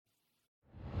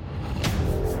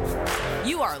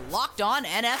are Locked On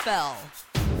NFL,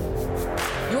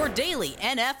 your daily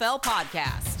NFL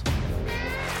podcast.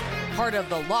 Part of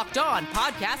the Locked On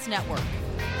Podcast Network,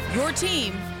 your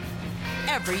team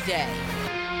every day.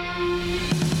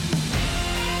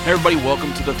 Hey everybody,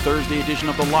 welcome to the Thursday edition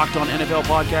of the Locked On NFL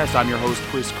podcast. I'm your host,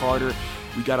 Chris Carter.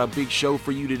 We got a big show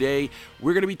for you today.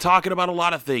 We're going to be talking about a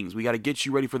lot of things. We got to get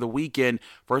you ready for the weekend.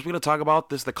 First, we're going to talk about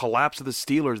the collapse of the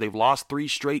Steelers. They've lost 3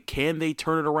 straight. Can they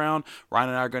turn it around? Ryan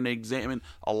and I are going to examine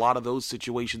a lot of those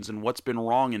situations and what's been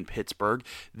wrong in Pittsburgh.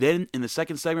 Then, in the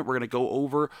second segment, we're going to go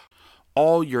over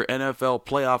all your NFL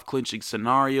playoff clinching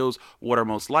scenarios, what are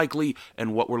most likely,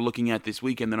 and what we're looking at this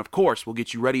weekend. Then, of course, we'll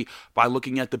get you ready by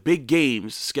looking at the big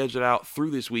games scheduled out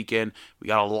through this weekend. We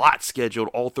got a lot scheduled.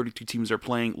 All 32 teams are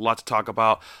playing. A lot to talk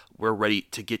about. We're ready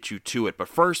to get you to it. But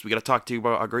first, we got to talk to you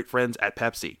about our great friends at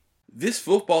Pepsi. This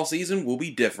football season will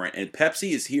be different, and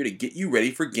Pepsi is here to get you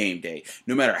ready for game day,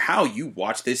 no matter how you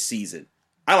watch this season.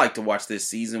 I like to watch this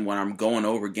season when I'm going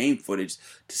over game footage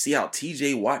to see how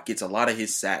TJ Watt gets a lot of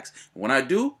his sacks. And when I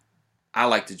do, I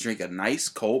like to drink a nice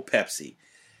cold Pepsi.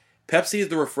 Pepsi is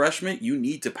the refreshment you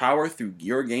need to power through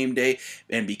your game day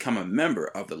and become a member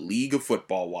of the League of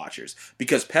Football Watchers.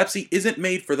 Because Pepsi isn't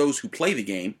made for those who play the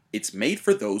game, it's made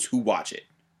for those who watch it.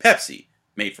 Pepsi,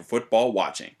 made for football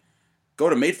watching. Go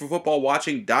to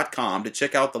madeforfootballwatching.com to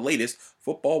check out the latest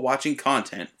football watching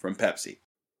content from Pepsi.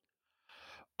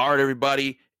 All right,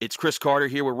 everybody, it's Chris Carter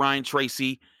here with Ryan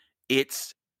Tracy.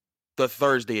 It's the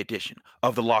Thursday edition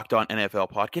of the Locked On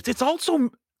NFL podcast. It's also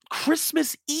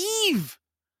Christmas Eve.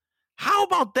 How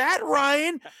about that,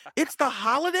 Ryan? It's the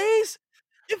holidays.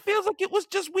 It feels like it was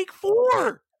just week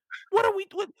 4.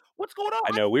 What's going on?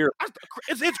 I know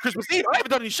it's Christmas Eve. I haven't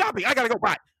done any shopping. I gotta go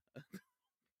buy.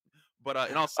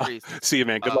 But in all seriousness, see you,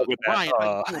 man. Good luck with that.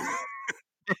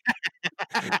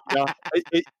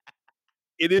 Ryan,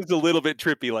 it is a little bit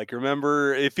trippy. Like,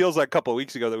 remember, it feels like a couple of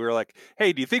weeks ago that we were like,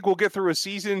 "Hey, do you think we'll get through a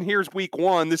season? Here's week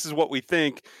 1. This is what we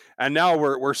think." And now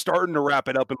we're starting to wrap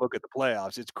it up and look at the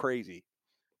playoffs. It's crazy.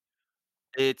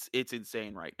 It's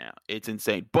insane right now. It's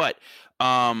insane. But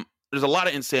there's a lot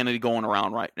of insanity going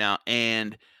around right now,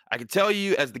 and I can tell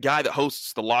you, as the guy that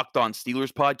hosts the Locked On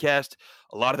Steelers podcast,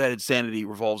 a lot of that insanity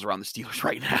revolves around the Steelers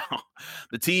right now.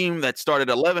 The team that started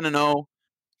 11-0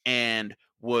 and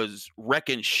was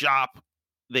wrecking shop.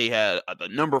 They had the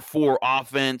number 4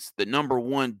 offense, the number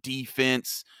 1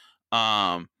 defense. They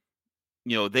right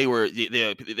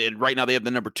now they have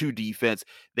the number 2 defense.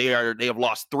 They have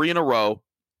lost 3 in a row.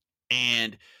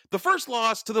 And the first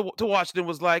loss to Washington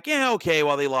was like, yeah, okay,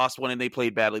 well, they lost one and they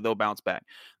played badly, they'll bounce back.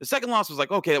 The second loss was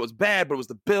like, okay, that was bad, but it was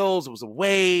the Bills, it was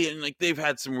away, and like they've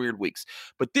had some weird weeks.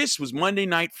 But this was Monday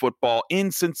Night Football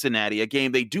in Cincinnati, a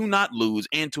game they do not lose,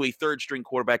 and to a third-string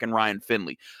quarterback in Ryan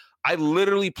Finley. I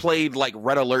literally played like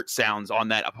red alert sounds on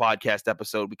that podcast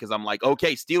episode because I'm like,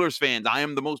 okay, Steelers fans, I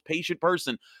am the most patient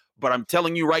person, but I'm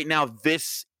telling you right now,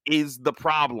 this is the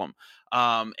problem.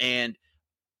 And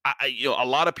a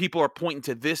lot of people are pointing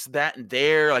to this, that, and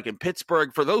there, like in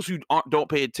Pittsburgh. For those who don't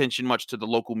pay attention much to the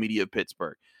local media of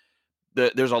Pittsburgh,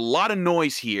 there's a lot of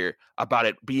noise here about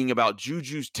it being about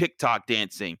Juju's TikTok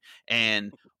dancing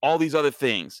and all these other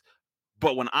things.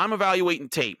 But when I'm evaluating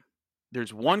tape,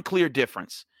 there's one clear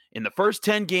difference. In the first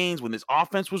 10 games, when this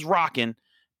offense was rocking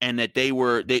and that they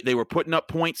were putting up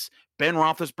points, Ben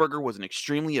Roethlisberger was an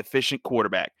extremely efficient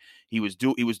quarterback. He was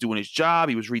doing his job.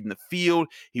 He was reading the field.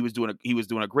 He was doing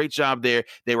a great job there.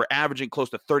 They were averaging close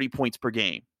to 30 points per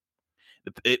game.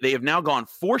 They have now gone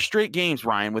 4 straight games,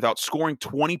 Ryan, without scoring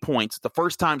 20 points. The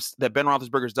first time that Ben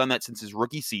Roethlisberger's done that since his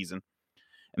rookie season.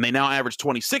 And they now average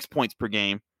 26 points per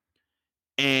game.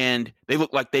 And they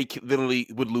look like they literally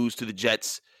would lose to the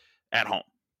Jets at home,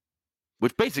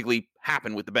 which basically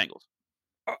happened with the Bengals.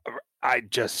 I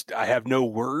have no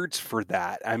words for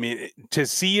that. I mean, to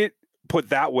see it put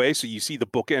that way, so you see the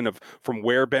bookend of from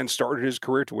where Ben started his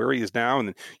career to where he is now, and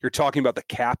then you're talking about the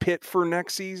cap hit for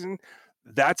next season,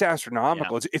 that's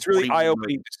astronomical. Yeah. It's really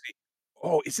eye-opening to see.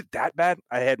 Oh, is it that bad?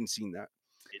 I hadn't seen that.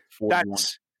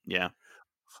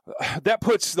 That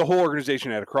puts the whole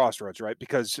organization at a crossroads, right?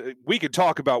 Because we could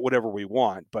talk about whatever we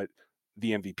want, but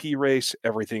the MVP race,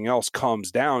 everything else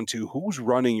comes down to who's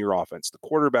running your offense. The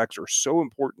quarterbacks are so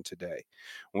important today.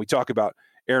 When we talk about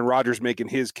Aaron Rodgers making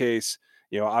his case,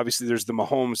 obviously there's the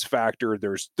Mahomes factor,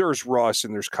 there's Russ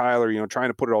and there's Kyler, trying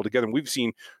to put it all together. And we've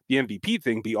seen the MVP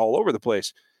thing be all over the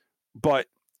place. But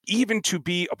even to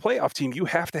be a playoff team, you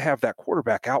have to have that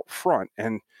quarterback out front.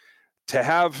 And to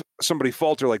have somebody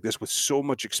falter like this with so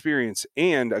much experience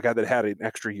and a guy that had an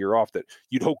extra year off that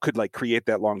you'd hope could like create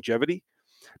that longevity,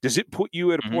 does it put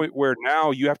you at a point where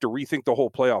now you have to rethink the whole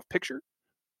playoff picture?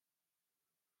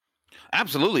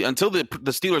 Absolutely. Until the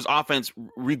Steelers offense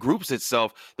regroups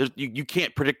itself, you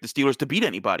can't predict the Steelers to beat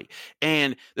anybody.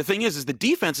 And the thing is the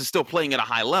defense is still playing at a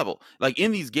high level. Like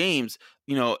in these games,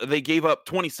 they gave up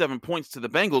 27 points to the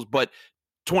Bengals, but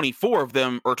 24 of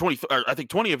them, or 20, or I think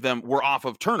 20 of them were off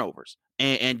of turnovers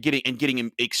and getting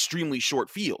in extremely short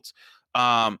fields.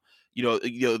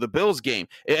 The Bills game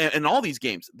and all these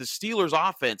games, the Steelers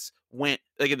offense went,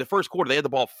 like in the first quarter, they had the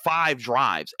ball 5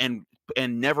 drives and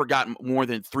never got more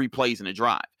than 3 plays in a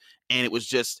drive. And it was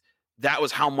just, that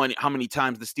was how many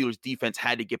times the Steelers defense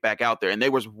had to get back out there. And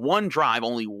there was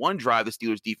only one drive the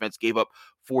Steelers defense gave up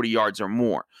 40 yards or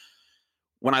more.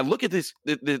 When I look at this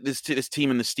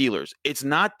team and the Steelers, it's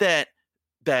not that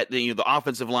the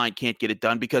offensive line can't get it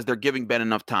done because they're giving Ben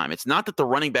enough time. It's not that the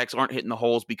running backs aren't hitting the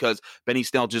holes because Benny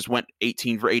Snell just went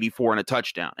 18 for 84 and a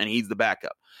touchdown and he's the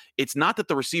backup. It's not that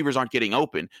the receivers aren't getting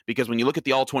open because when you look at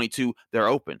the all-22, they're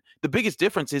open. The biggest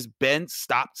difference is Ben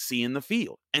stopped seeing the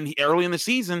field. And early in the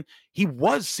season, he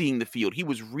was seeing the field. He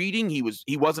was reading.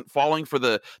 He wasn't falling for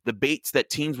the baits that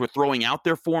teams were throwing out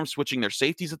there for him, switching their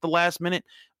safeties at the last minute.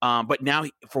 But now,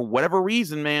 for whatever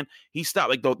reason, man, he stopped.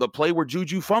 Like the play where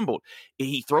Juju fumbled,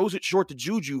 he throws it short to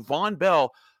Juju. Von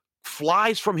Bell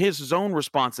flies from his zone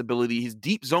responsibility, his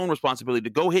deep zone responsibility, to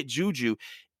go hit Juju.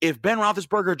 If Ben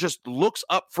Roethlisberger just looks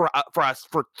up for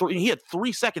he had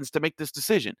 3 seconds to make this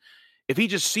decision. If he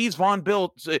just sees Von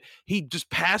Bell, he just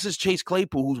passes Chase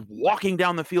Claypool, who's walking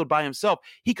down the field by himself.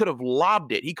 He could have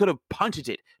lobbed it. He could have punted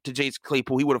it to Chase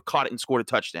Claypool. He would have caught it and scored a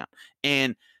touchdown.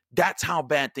 And that's how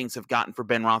bad things have gotten for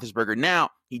Ben Roethlisberger. Now,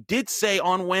 he did say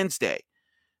on Wednesday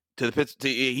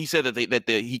he said that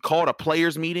he called a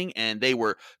players meeting and they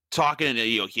were talking, and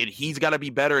he's got to be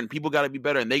better and people got to be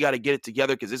better and they got to get it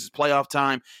together because this is playoff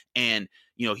time. And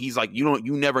he's like, you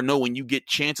never know when you get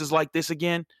chances like this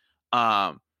again.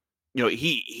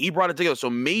 He brought it together. So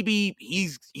maybe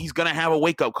he's going to have a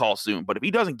wake up call soon. But if he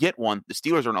doesn't get one, the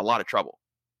Steelers are in a lot of trouble.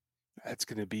 It's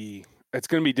going to be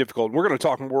difficult. We're going to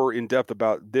talk more in depth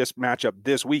about this matchup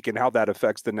this week and how that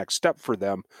affects the next step for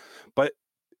them. But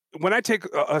when I take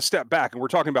a step back and we're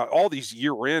talking about all these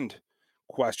year-end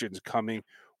questions coming,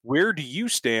 where do you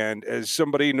stand as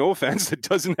somebody, no offense, that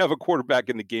doesn't have a quarterback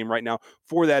in the game right now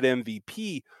for that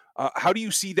MVP? How do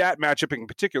you see that matchup in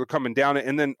particular coming down?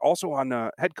 And then also on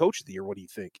head coach of the year, what do you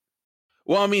think?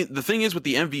 Well, I mean, the thing is with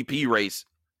the MVP race,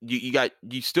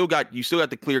 you still got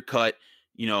the clear cut,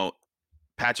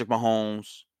 Patrick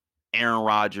Mahomes, Aaron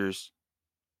Rodgers,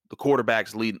 the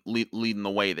quarterbacks leading the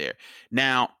way there.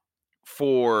 Now,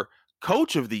 for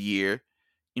coach of the year,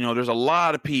 there's a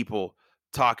lot of people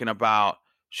talking about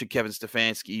should Kevin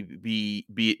Stefanski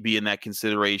be in that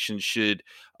consideration? Should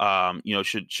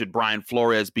Brian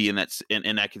Flores be in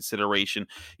that consideration?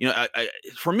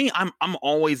 For me, I'm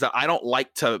always I don't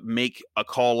like to make a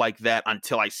call like that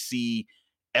until I see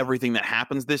everything that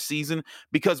happens this season,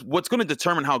 because what's going to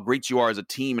determine how great you are as a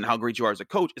team and how great you are as a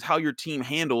coach is how your team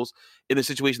handles in a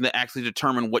situation that actually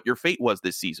determine what your fate was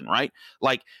this season, right?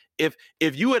 Like if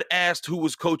you had asked who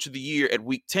was coach of the year at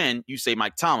week 10, you say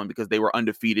Mike Tomlin because they were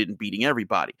undefeated and beating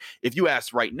everybody. If you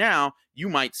asked right now, you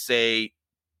might say,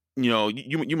 you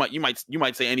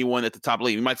might say anyone at the top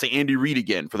league. You might say Andy Reid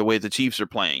again for the way the Chiefs are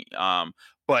playing.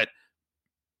 But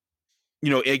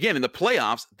again, in the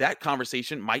playoffs, that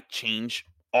conversation might change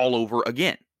all over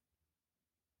again.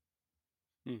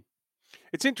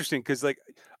 It's interesting because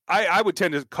I would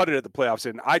tend to cut it at the playoffs,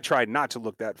 and I try not to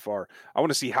look that far. I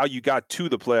want to see how you got to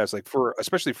the playoffs,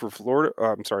 especially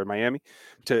for Miami,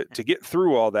 to get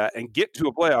through all that and get to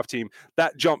a playoff team.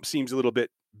 That jump seems a little bit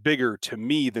bigger to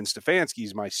me than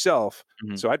Stefanski's myself.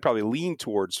 Mm-hmm. So I'd probably lean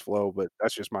towards Flo, but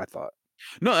that's just my thought.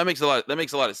 No, that makes a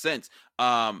lot of sense.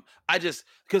 Because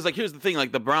here's the thing,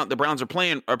 the Browns are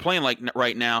playing like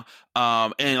right now,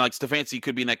 and like Stefanski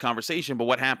could be in that conversation. But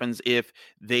what happens if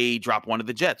they drop one of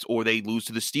the Jets or they lose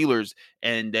to the Steelers,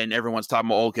 and then everyone's talking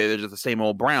about, okay, they're just the same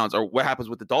old Browns? Or what happens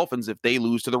with the Dolphins if they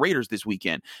lose to the Raiders this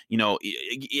weekend?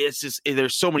 It's just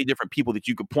there's so many different people that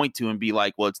you could point to and be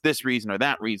like, well, it's this reason or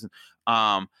that reason.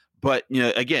 But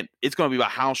again, it's going to be about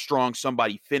how strong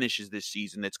somebody finishes this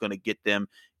season that's going to get them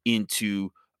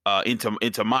into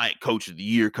my coach of the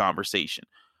year conversation.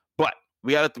 But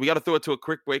we got to throw it to a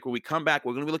quick break. When we come back,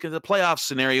 we're going to be looking at the playoff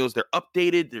scenarios. They're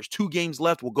updated. There's 2 games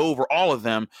left. We'll go over all of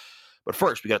them. But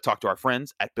first, we got to talk to our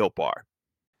friends at Built Bar.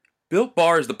 Built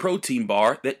Bar is the protein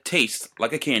bar that tastes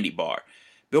like a candy bar.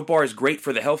 Built Bar is great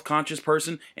for the health-conscious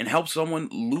person and helps someone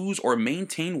lose or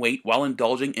maintain weight while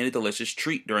indulging in a delicious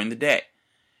treat during the day.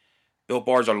 Built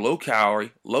Bars are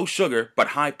low-calorie, low-sugar, but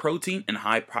high protein and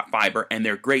high fiber, and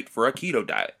they're great for a keto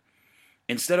diet.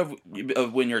 Instead of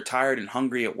when you're tired and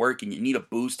hungry at work and you need a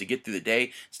boost to get through the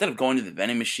day, instead of going to the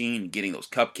vending machine and getting those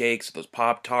cupcakes, or those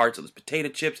Pop-Tarts, or those potato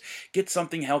chips, get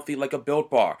something healthy like a Built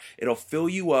Bar. It'll fill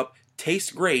you up,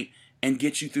 taste great, and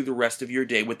get you through the rest of your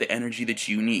day with the energy that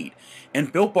you need.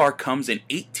 And Built Bar comes in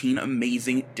 18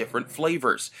 amazing different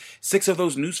flavors. 6 of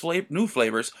those new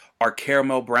flavors are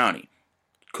caramel brownie,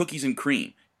 cookies and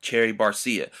cream, cherry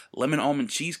barcia, lemon almond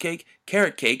cheesecake,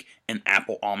 carrot cake, and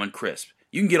apple almond crisp.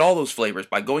 You can get all those flavors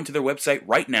by going to their website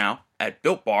right now at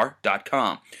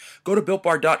BuiltBar.com. Go to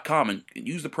BuiltBar.com and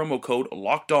use the promo code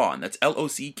LOCKEDON. That's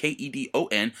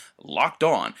LOCKEDON, Locked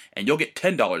On, and you'll get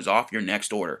 $10 off your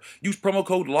next order. Use promo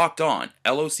code LOCKEDON,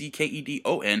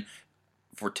 LOCKEDON,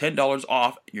 for $10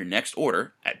 off your next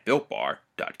order at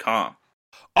BuiltBar.com.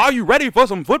 Are you ready for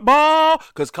some football?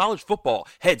 Because college football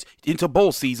heads into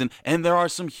bowl season, and there are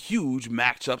some huge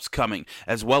matchups coming,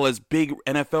 as well as big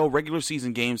NFL regular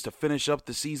season games to finish up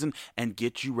the season and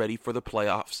get you ready for the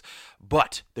playoffs.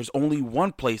 But there's only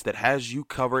one place that has you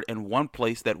covered and one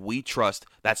place that we trust.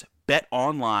 That's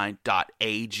betonline.ag.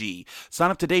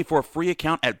 Sign up today for a free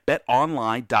account at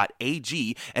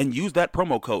betonline.ag and use that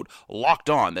promo code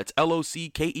LOCKEDON. That's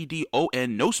LOCKEDON,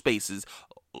 no spaces,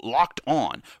 Locked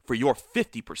On, for your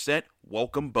 50%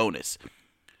 welcome bonus.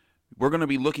 We're going to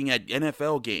be looking at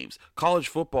NFL games, college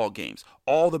football games,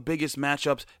 all the biggest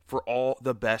matchups for all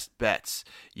the best bets.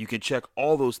 You can check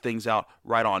all those things out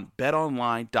right on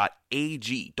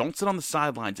betonline.ag. Don't sit on the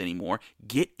sidelines anymore.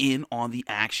 Get in on the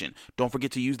action. Don't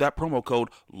forget to use that promo code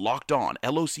Locked On,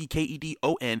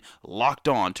 LOCKEDON, Locked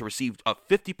On, to receive a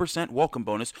 50% welcome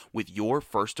bonus with your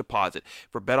first deposit.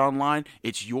 For BetOnline,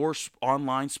 it's your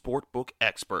online sportbook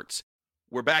experts.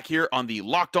 We're back here on the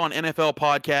Locked On NFL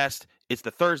podcast. It's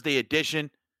the Thursday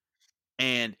edition.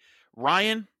 And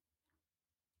Ryan,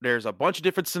 there's a bunch of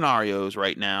different scenarios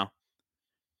right now.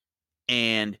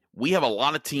 And we have a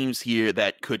lot of teams here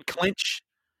that could clinch,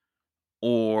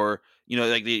 or, you know,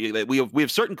 like we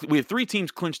have 3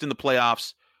 teams clinched in the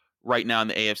playoffs right now in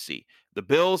the AFC. The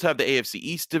Bills have the AFC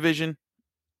East division.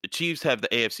 The Chiefs have the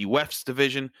AFC West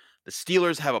division. The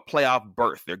Steelers have a playoff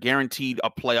berth. They're guaranteed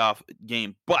a playoff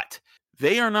game, but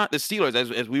they are not the Steelers,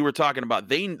 as we were talking about.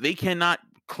 They cannot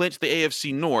clinch the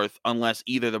AFC North unless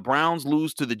either the Browns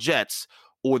lose to the Jets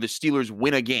or the Steelers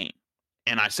win a game.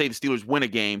 And I say the Steelers win a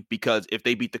game because if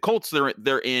they beat the Colts,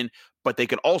 they're in, but they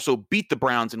could also beat the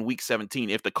Browns in Week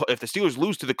 17. If the Steelers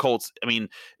lose to the Colts, I mean,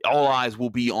 all eyes will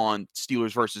be on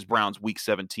Steelers versus Browns Week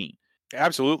 17.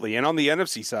 Absolutely. And on the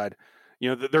NFC side, you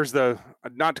know, there's the,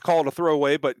 not to call it a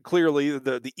throwaway, but clearly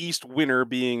the East winner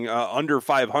being under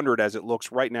 500 as it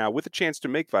looks right now, with a chance to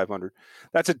make 500.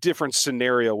 That's a different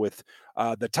scenario with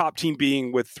the top team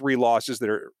being with 3 losses.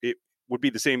 It would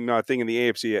be the same thing in the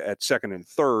AFC at second and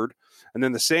third. And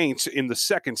then the Saints in the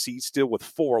second seat still with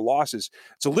 4 losses.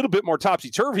 It's a little bit more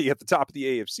topsy-turvy at the top of the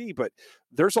AFC, but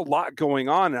there's a lot going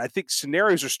on. And I think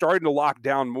scenarios are starting to lock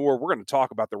down more. We're going to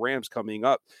talk about the Rams coming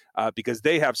up because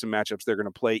they have some matchups they're going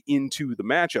to play into the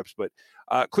matchups. But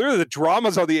clearly the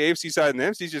dramas on the AFC side and the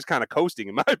NFC is just kind of coasting,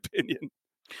 in my opinion.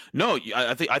 No,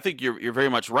 I think you're very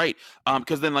much right.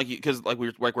 Because then like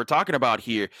we're talking about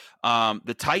here,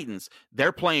 the Titans,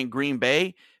 they're playing Green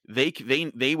Bay.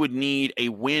 They would need a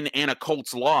win and a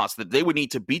Colts loss. That they would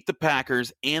need to beat the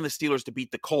Packers and the Steelers to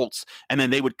beat the Colts, and then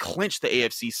they would clinch the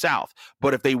AFC South.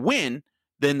 But if they win,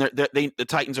 then the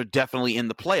Titans are definitely in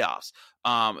the playoffs.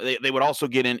 They would also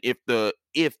get in if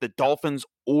the Dolphins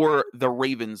or the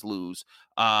Ravens lose.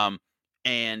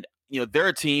 And you know, they're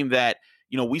a team that,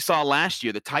 you know, we saw last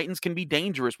year the Titans can be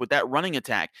dangerous with that running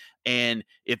attack. And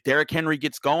if Derrick Henry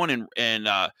gets going and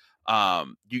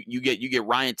you get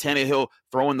Ryan Tannehill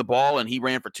throwing the ball, and he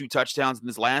ran for 2 touchdowns in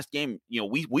this last game. You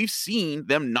know, we've seen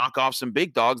them knock off some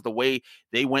big dogs the way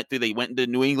they went through. They went into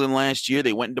New England last year.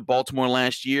 They went into Baltimore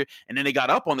last year, and then they got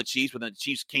up on the Chiefs, but then the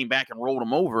Chiefs came back and rolled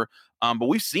them over. But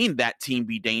we've seen that team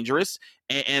be dangerous,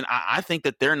 and I think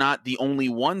that they're not the only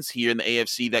ones here in the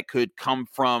AFC that could come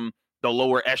from the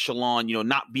lower echelon, you know,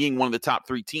 not being one of the top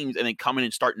 3 teams and then come in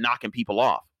and start knocking people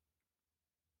off.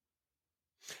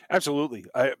 Absolutely.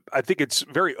 I think it's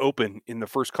very open in the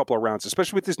first couple of rounds,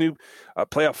 especially with this new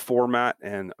playoff format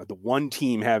and the one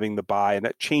team having the bye, and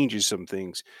that changes some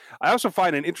things. I also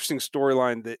find an interesting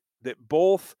storyline that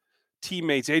both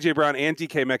teammates, A.J. Brown and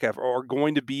DK Metcalf, are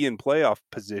going to be in playoff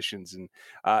positions, and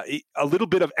a little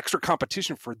bit of extra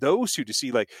competition for those 2 to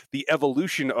see like the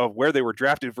evolution of where they were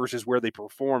drafted versus where they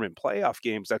perform in playoff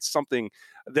games. That's something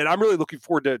that I'm really looking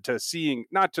forward to seeing,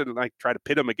 not to like try to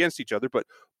pit them against each other, but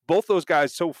both those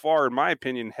guys so far, in my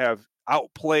opinion, have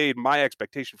outplayed my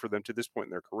expectation for them to this point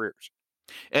in their careers.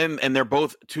 And they're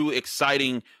both two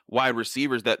exciting wide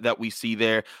receivers that we see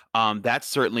there. That's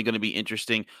certainly going to be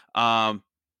interesting.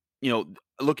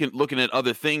 Looking at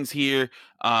other things here,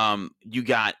 you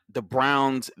got the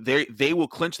Browns. They will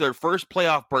clinch their first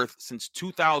playoff berth since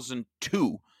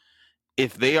 2002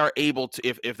 if they are able to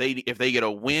if they get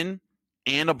a win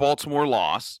and a Baltimore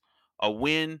loss, a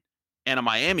win and a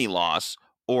Miami loss,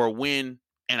 or a win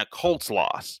and a Colts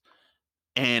loss.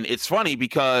 And it's funny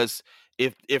because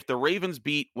if the Ravens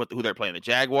beat who they're playing, the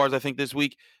Jaguars, I think this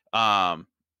week. But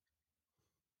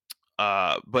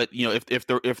if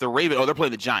the Ravens, they're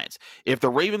playing the Giants. If the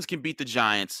Ravens can beat the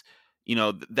Giants,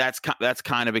 that's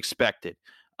kind of expected.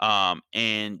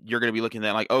 And you're going to be looking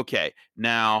at like, okay,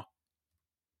 now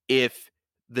if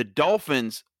the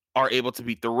Dolphins are able to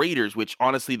beat the Raiders, which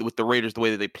honestly, with the Raiders, the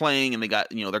way that they're playing and they got,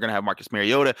 they're going to have Marcus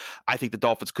Mariota, I think the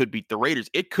Dolphins could beat the Raiders.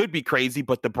 It could be crazy,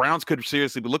 but the Browns could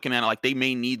seriously be looking at it like they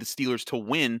may need the Steelers to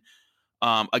win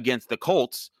against the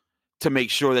Colts to make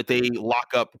sure that they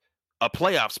lock up a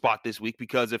playoff spot this week.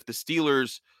 Because if the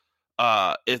Steelers,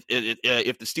 if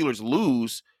the Steelers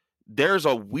lose, there's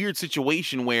a weird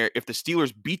situation where if the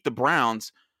Steelers beat the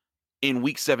Browns in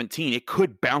week 17, it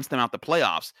could bounce them out the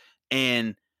playoffs.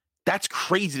 And that's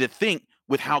crazy to think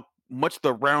with how much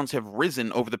the Browns have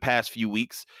risen over the past few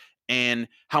weeks and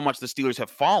how much the Steelers have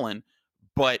fallen,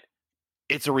 but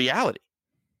it's a reality.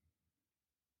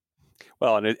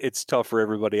 Well, and it's tough for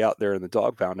everybody out there in the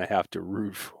dog pound to have to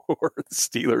root for the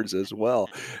Steelers as well.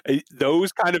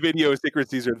 Those kind of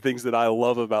idiosyncrasies are the things that I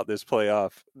love about this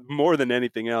playoff more than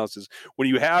anything else, is when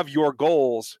you have your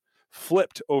goals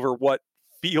flipped over what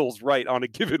feels right on a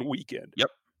given weekend. Yep.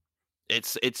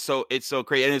 It's so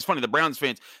crazy. And it's funny, the Browns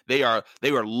fans, they are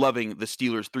loving the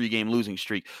Steelers' 3-game losing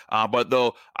streak. But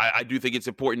though I do think it's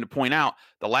important to point out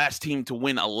the last team to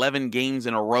win 11 games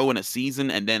in a row in a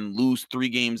season and then lose 3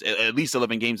 games, at least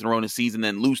 11 games in a row in a season,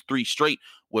 then lose 3 straight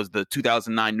was the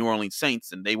 2009 New Orleans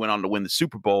Saints, and they went on to win the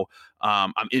Super Bowl.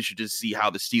 I'm interested to see how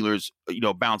the Steelers,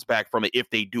 bounce back from it if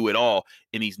they do it all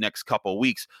in these next couple of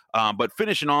weeks. But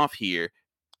finishing off here,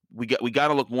 we got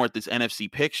to look more at this NFC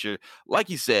picture. Like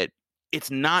you said, it's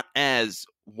not as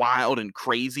wild and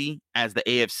crazy as the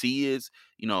AFC is.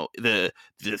 The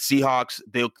Seahawks,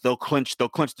 they'll clinch the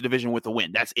division with a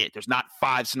win. That's it. There's not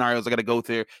 5 scenarios I got to go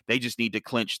through. They just need to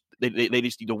clinch. They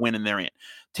just need to win and they're in.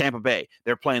 Tampa Bay,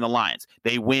 they're playing the Lions.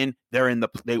 They win, they're in the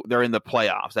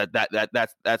playoffs.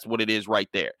 That's what it is right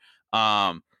there.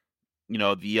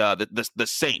 The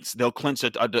Saints, they'll clinch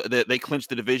they clinch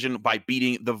the division by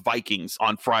beating the Vikings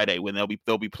on Friday when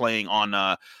they'll be playing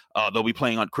on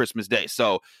Christmas Day.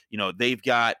 So they've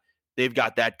got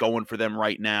that going for them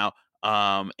right now.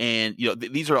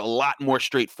 These are a lot more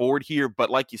straightforward here, but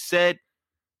like you said,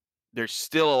 there's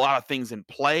still a lot of things in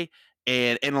play.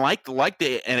 And like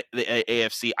the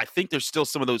AFC, I think there's still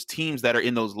some of those teams that are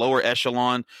in those lower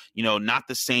echelon. Not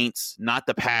the Saints, not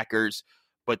the Packers.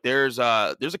 But there's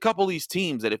a couple of these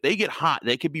teams that if they get hot,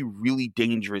 they could be really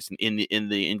dangerous in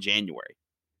January.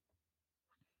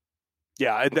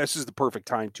 Yeah, and this is the perfect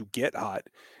time to get hot.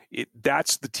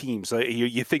 That's the teams.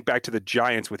 You think back to the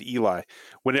Giants with Eli,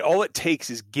 when all it takes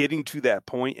is getting to that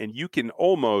point, and you can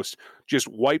almost just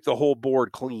wipe the whole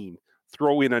board clean,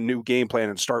 throw in a new game plan,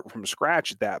 and start from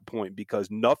scratch at that point because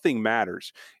nothing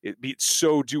matters. It's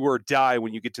so do or die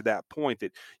when you get to that point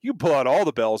that you pull out all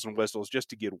the bells and whistles just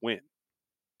to get a win.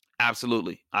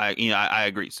 Absolutely. I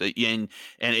agree. So, and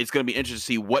it's going to be interesting to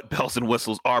see what bells and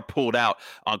whistles are pulled out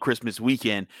on Christmas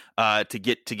weekend to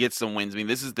get some wins. I mean,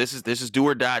 this is do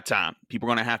or die time. People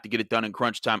are going to have to get it done in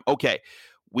crunch time. Okay.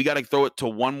 We got to throw it to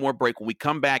one more break. When we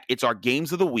come back, it's our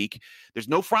games of the week. There's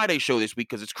no Friday show this week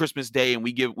because it's Christmas Day and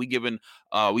we given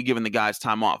the guys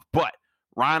time off. But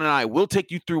Ryan and I will take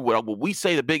you through what we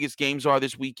say the biggest games are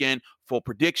this weekend, full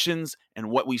predictions, and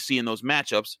what we see in those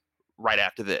matchups right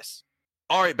after this.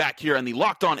 All right, back here on the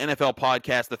Locked On NFL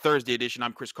podcast, the Thursday edition.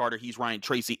 I'm Chris Carter. He's Ryan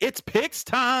Tracy. It's picks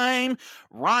time.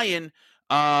 Ryan,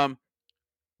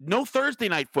 no Thursday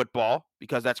night football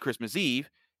because that's Christmas Eve.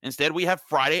 Instead, we have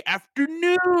Friday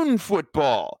afternoon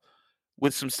football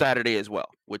with some Saturday as well,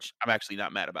 which I'm actually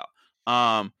not mad about.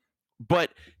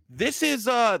 But this is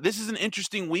an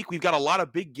interesting week. We've got a lot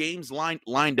of big games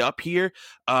lined up here.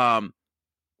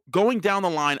 Going down the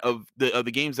line of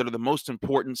the games that are the most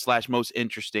important / most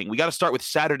interesting, we got to start with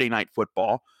Saturday night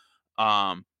football.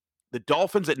 The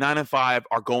Dolphins at 9-5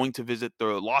 are going to visit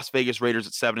the Las Vegas Raiders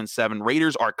at 7-7.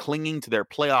 Raiders are clinging to their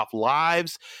playoff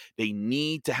lives. They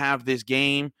need to have this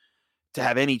game to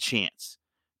have any chance.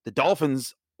 The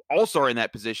Dolphins also are in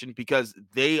that position because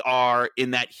they are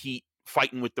in that heat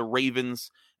fighting with the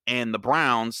Ravens and the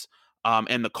Browns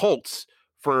and the Colts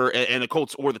and the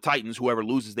Colts or the Titans, whoever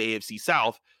loses the AFC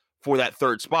South for that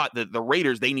third spot. The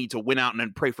Raiders, they need to win out and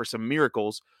then pray for some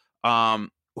miracles.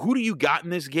 Who do you got in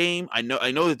this game? I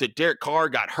know that the Derek Carr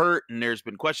got hurt, and there's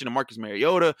been question of Marcus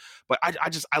Mariota, but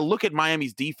I look at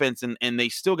Miami's defense, and they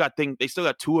still got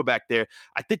Tua back there.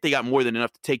 I think they got more than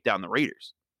enough to take down the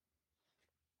Raiders.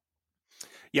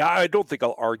 Yeah, I don't think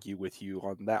I'll argue with you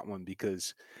on that one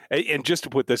because, and just to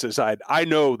put this aside, I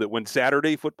know that when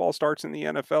Saturday football starts in the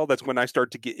NFL, that's when I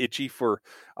start to get itchy for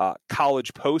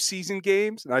college postseason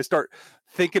games, and I start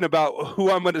thinking about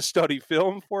who I'm going to study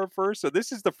film for first. So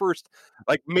this is the first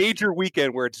like major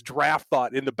weekend where it's draft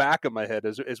thought in the back of my head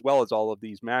as well as all of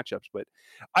these matchups. But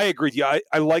I agree with you.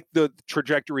 I like the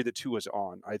trajectory that Tua's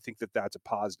on. I think that that's a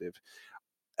positive.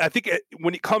 I think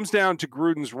when it comes down to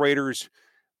Gruden's Raiders,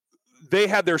 they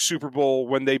had their Super Bowl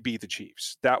when they beat the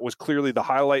Chiefs. That was clearly the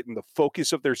highlight, and the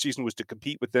focus of their season was to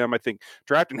compete with them. I think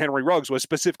drafting Henry Ruggs was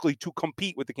specifically to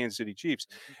compete with the Kansas City Chiefs.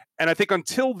 And I think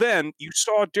until then, you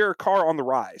saw Derek Carr on the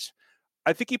rise.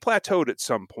 I think he plateaued at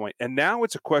some point, and now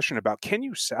it's a question about, can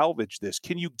you salvage this?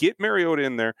 Can you get Mariota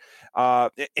in there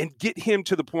and get him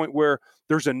to the point where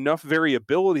there's enough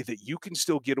variability that you can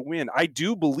still get a win? I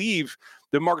do believe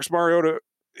that Marcus Mariota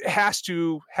has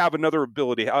to have another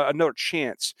ability, another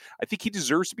chance. I think he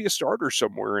deserves to be a starter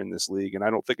somewhere in this league, and I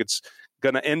don't think it's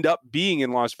going to end up being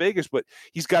in Las Vegas, but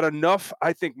he's got enough,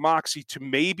 I think, moxie to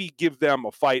maybe give them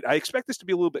a fight. I expect this to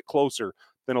be a little bit closer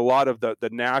than a lot of the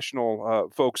national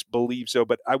folks believe so,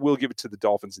 but I will give it to the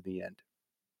Dolphins in the end.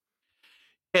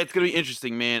 Yeah, it's going to be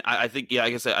interesting, man. I think,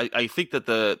 like I said, I think that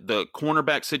the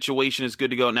cornerback situation is good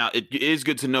to go. Now, it is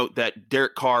good to note that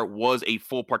Derek Carr was a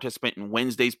full participant in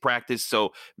Wednesday's practice,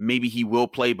 so maybe he will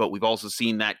play, but we've also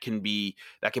seen that can be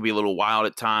a little wild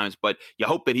at times. But you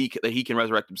hope that he can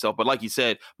resurrect himself. But like you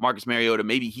said, Marcus Mariota,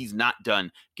 maybe he's not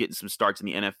done getting some starts in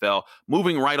the NFL.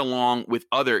 Moving right along with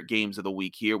other games of the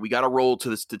week here, we got to roll to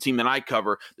the team that I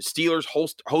cover. The Steelers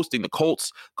hosting the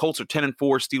Colts. Colts are 10-4,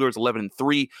 Steelers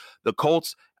 11-3. The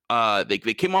Colts, they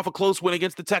came off a close win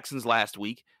against the Texans last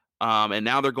week, and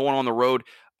now they're going on the road.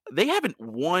 They haven't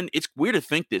won. It's weird to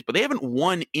think this, but they haven't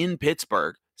won in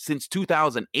Pittsburgh since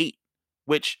 2008,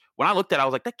 which when I looked at it, I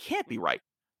was like, that can't be right.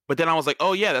 But then I was like,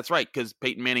 oh, yeah, that's right, because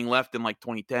Peyton Manning left in like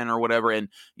 2010 or whatever, and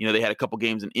they had a couple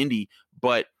games in Indy.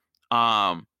 But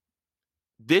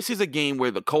this is a game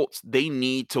where the Colts, they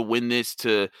need to win this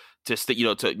to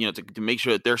make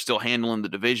sure that they're still handling the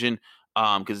division.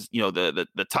 Because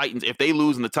the Titans, if they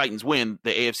lose and the Titans win,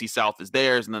 the AFC South is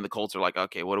theirs, and then the Colts are like,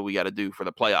 okay, what do we got to do for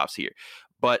the playoffs here?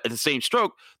 But at the same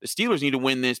stroke, the Steelers need to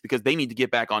win this because they need to get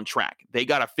back on track. They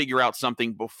got to figure out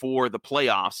something before the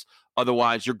playoffs.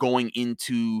 Otherwise, you're going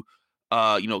into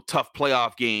tough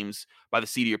playoff games by the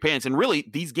seat of your pants. And really,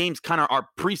 these games kind of are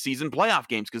preseason playoff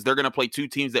games because they're going to play two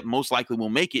teams that most likely will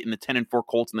make it in the 10-4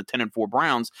 Colts and the 10-4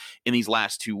 Browns in these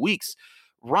last 2 weeks.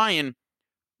 Ryan,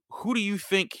 who do you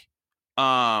think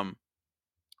it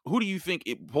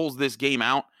pulls this game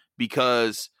out?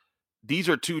 Because these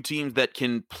are two teams that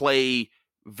can play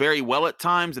very well at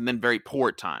times and then very poor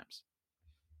at times.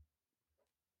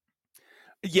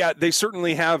 Yeah, they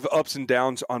certainly have ups and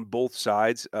downs on both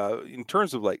sides. In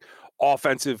terms of like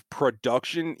offensive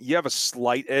production, you have a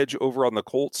slight edge over on the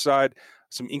Colts side,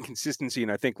 some inconsistency.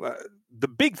 And I think the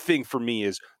big thing for me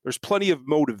is there's plenty of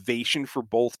motivation for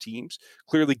both teams.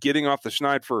 Clearly getting off the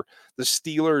schneid for the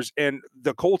Steelers and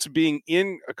the Colts being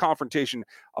in a confrontation,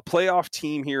 a playoff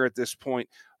team here at this point,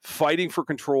 fighting for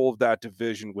control of that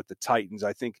division with the Titans.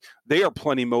 I think they are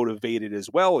plenty motivated as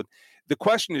well. And the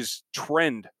question is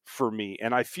trend for me.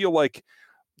 And I feel like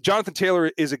Jonathan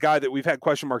Taylor is a guy that we've had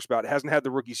question marks about. Hasn't had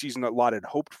the rookie season that a lot had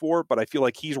hoped for, but I feel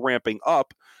like he's ramping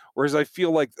up. Whereas I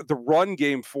feel like the run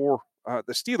game for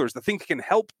the Steelers, the thing that can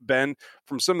help Ben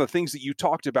from some of the things that you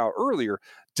talked about earlier,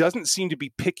 doesn't seem to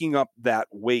be picking up that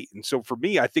weight. And so for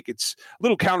me, I think it's a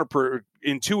little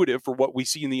counterintuitive for what we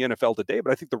see in the NFL today,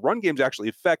 but I think the run games actually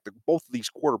affect both of these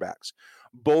quarterbacks.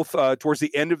 Both towards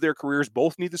the end of their careers,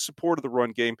 both need the support of the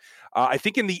run game. I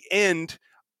think in the end,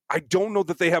 I don't know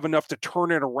that they have enough to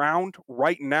turn it around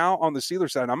right now on the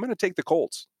Steelers side. I'm going to take the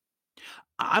Colts.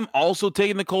 I'm also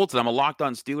taking the Colts, and I'm a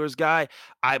locked-on Steelers guy.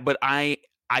 But I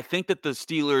think that the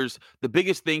Steelers, the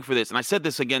biggest thing for this, and I said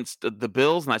this against the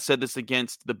Bills, and I said this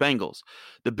against the Bengals,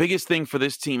 the biggest thing for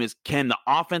this team is, can the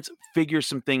offense figure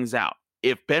some things out?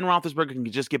 If Ben Roethlisberger can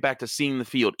just get back to seeing the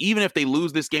field, even if they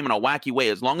lose this game in a wacky way,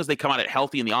 as long as they come out at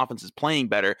healthy and the offense is playing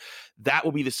better, that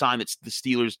will be the sign that the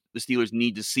Steelers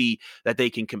need to see that they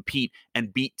can compete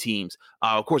and beat teams.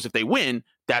 Of course, if they win,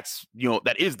 that's,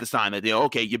 that is the sign that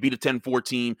okay, you beat a 10-4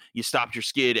 team, you stopped your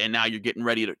skid, and now you're getting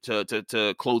ready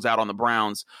to close out on the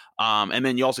Browns. And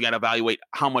then you also got to evaluate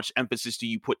how much emphasis do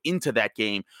you put into that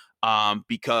game,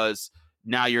 because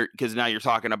now you're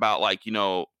talking about like,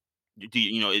 are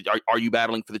you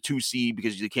battling for the 2 seed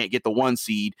because you can't get the 1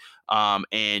 seed,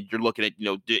 and you're looking at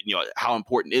how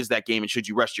important is that game, and should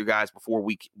you rest your guys before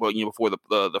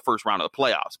the first round of the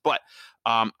playoffs? But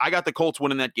I got the Colts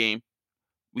winning that game.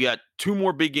 We got 2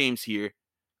 more big games here.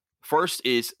 First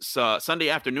is Sunday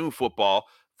afternoon football,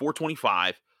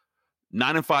 4:25,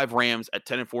 9-5 Rams at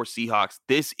 10-4 Seahawks.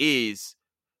 This is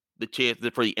the chance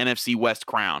for the NFC West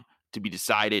crown to be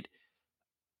decided.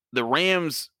 The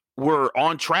Rams were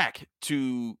on track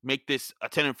to make this a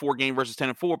 10-4 game versus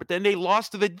 10-4, but then they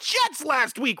lost to the Jets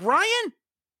last week, Ryan.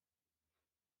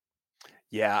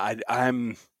 Yeah,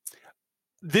 I'm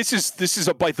this is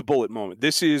a bite the bullet moment.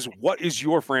 This is, what is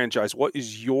your franchise? What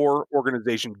is your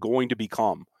organization going to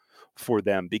become for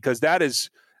them? Because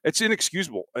it's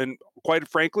inexcusable. And quite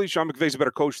frankly, Sean McVay's a better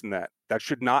coach than that. That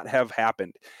should not have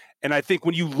happened. And I think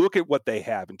when you look at what they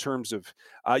have in terms of,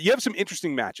 you have some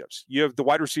interesting matchups. You have the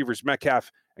wide receivers,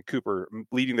 Metcalf and Cooper,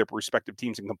 leading their respective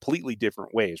teams in completely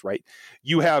different ways, right?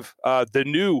 You have the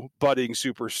new budding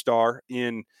superstar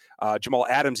in Jamal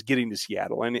Adams getting to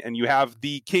Seattle, and you have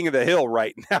the king of the hill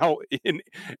right now in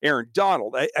Aaron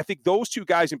Donald. I think those 2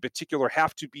 guys in particular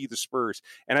have to be the Spurs,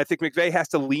 and I think McVay has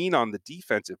to lean on the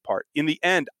defensive part. In the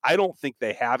end, I don't think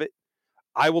they have it.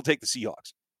 I will take the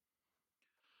Seahawks.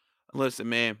 Listen,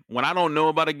 man, when I don't know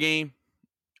about a game,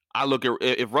 I look at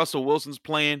if Russell Wilson's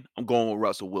playing, I'm going with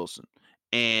Russell Wilson.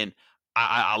 And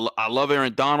I love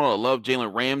Aaron Donald. I love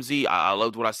Jalen Ramsey. I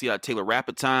loved what I see out of Taylor Rapp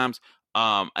at times.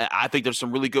 I think there's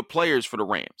some really good players for the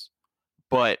Rams.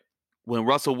 But when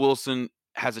Russell Wilson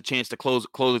has a chance to close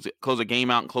a game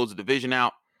out and close the division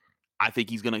out, I think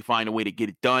he's going to find a way to get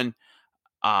it done.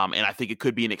 And I think it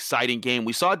could be an exciting game.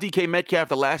 We saw DK Metcalf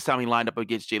the last time he lined up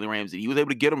against Jalen Ramsey. He was able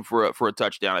to get him for a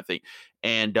touchdown, I think.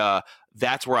 And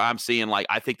that's where I'm seeing, like,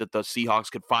 I think that the Seahawks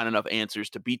could find enough answers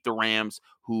to beat the Rams,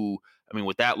 who, I mean,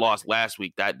 with that loss last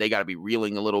week, that they got to be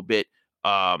reeling a little bit.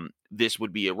 This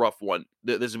would be a rough one.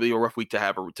 This would be a rough week to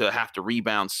have to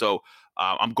rebound. So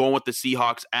I'm going with the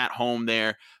Seahawks at home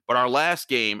there. But our last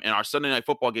game and our Sunday Night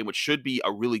Football game, which should be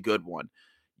a really good one,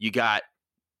 you got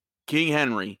King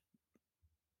Henry,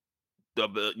 one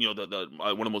of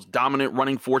the most dominant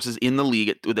running forces in the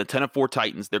league with the 10-4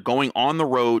 Titans. They're going on the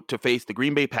road to face the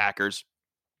Green Bay Packers.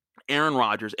 Aaron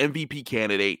Rodgers, MVP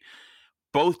candidate.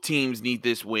 Both teams need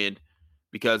this win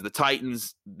because the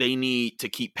Titans, they need to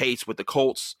keep pace with the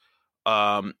Colts,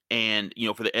 and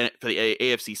for the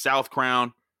AFC South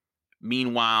crown.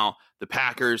 Meanwhile, the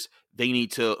Packers, they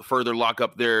need to further lock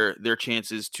up their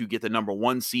chances to get the number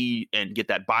 1 seed and get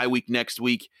that bye week next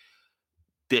week.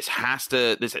 It's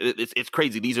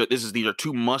crazy. These are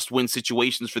 2 must-win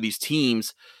situations for these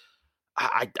teams.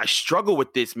 I struggle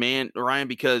with this, man, Ryan,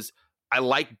 because I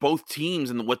like both teams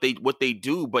and what they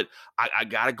do, but I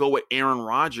gotta go with Aaron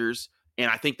Rodgers, and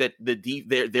I think that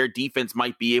their defense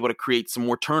might be able to create some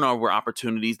more turnover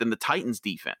opportunities than the Titans'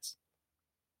 defense.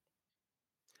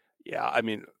 Yeah, I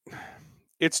mean,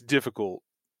 it's difficult,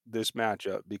 this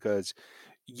matchup, because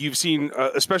you've seen,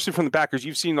 especially from the Packers,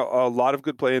 you've seen a lot of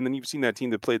good play, and then you've seen that team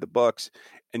that played the Bucs,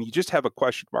 and you just have a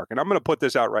question mark. And I'm going to put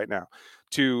this out right now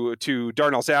to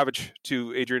Darnell Savage,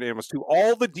 to Adrian Amos, to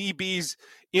all the DBs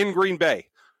in Green Bay.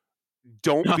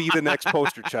 Don't be the next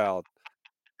poster child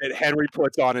that Henry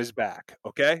puts on his back,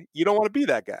 okay? You don't want to be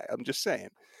that guy. I'm just saying.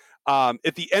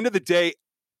 At the end of the day,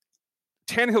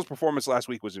 Tannehill's performance last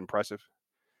week was impressive.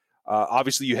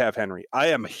 Obviously, you have Henry. I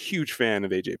am a huge fan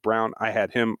of A.J. Brown. I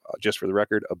had him, just for the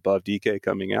record, above DK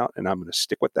coming out, and I'm going to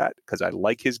stick with that because I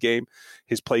like his game.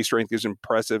 His play strength is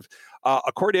impressive.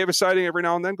 A Corey Davis sighting every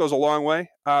now and then goes a long way.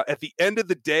 At the end of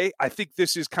the day, I think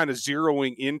this is kind of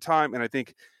zeroing in time, and I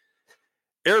think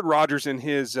Aaron Rodgers in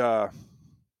his,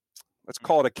 let's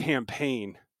call it a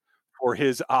campaign for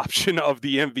his option of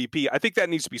the MVP, I think that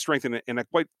needs to be strengthened, and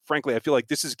quite frankly, I feel like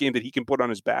this is a game that he can put on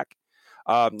his back.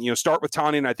 Start with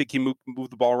Tonyan. I think he move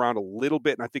the ball around a little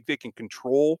bit, and I think they can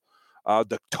control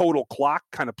the total clock,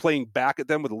 kind of playing back at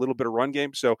them with a little bit of run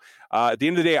game. So at the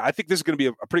end of the day, I think this is going to be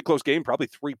a pretty close game, probably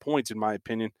 3 points in my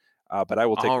opinion. But I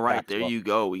will take. All right, there you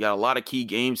go. We got a lot of key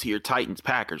games here: Titans,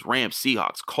 Packers, Rams,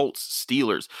 Seahawks, Colts,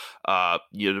 Steelers.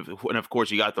 And of course,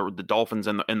 you got the Dolphins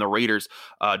and the Raiders.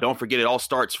 Don't forget, it all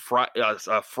starts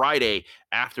Friday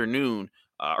afternoon.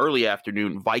 Early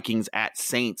afternoon, Vikings at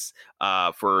Saints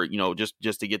for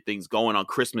just to get things going on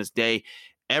Christmas Day.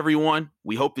 Everyone,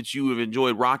 we hope that you have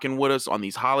enjoyed rocking with us on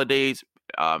these holidays.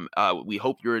 We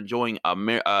hope you're enjoying a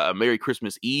Merry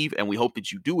Christmas Eve, and we hope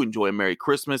that you do enjoy a Merry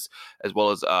Christmas as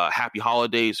well as Happy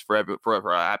Holidays forever.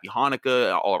 Happy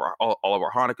Hanukkah, all of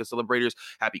our Hanukkah celebrators.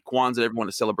 Happy Kwanzaa, everyone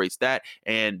that celebrates that.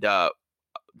 And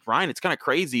Ryan, it's kind of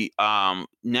crazy.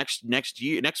 Next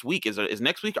week is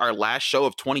next week our last show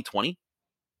of 2020.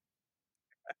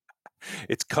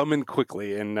 It's coming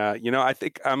quickly, and I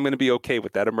think I'm going to be okay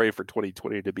with that. I'm ready for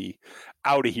 2020 to be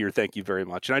out of here. Thank you very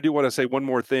much. And I do want to say one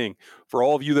more thing for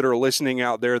all of you that are listening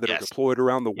out there that are deployed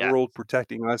around the world,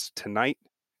 protecting us tonight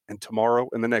and tomorrow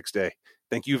and the next day.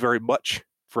 Thank you very much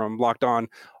from Locked On,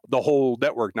 the whole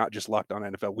network, not just Locked On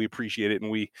NFL. We appreciate it, and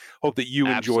we hope that you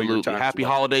enjoy your time. Happy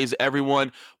holidays,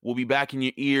 everyone. We'll be back in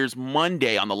your ears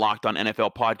Monday on the Locked On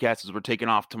NFL podcast as we're taking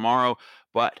off tomorrow.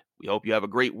 But we hope you have a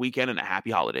great weekend and a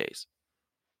happy holidays.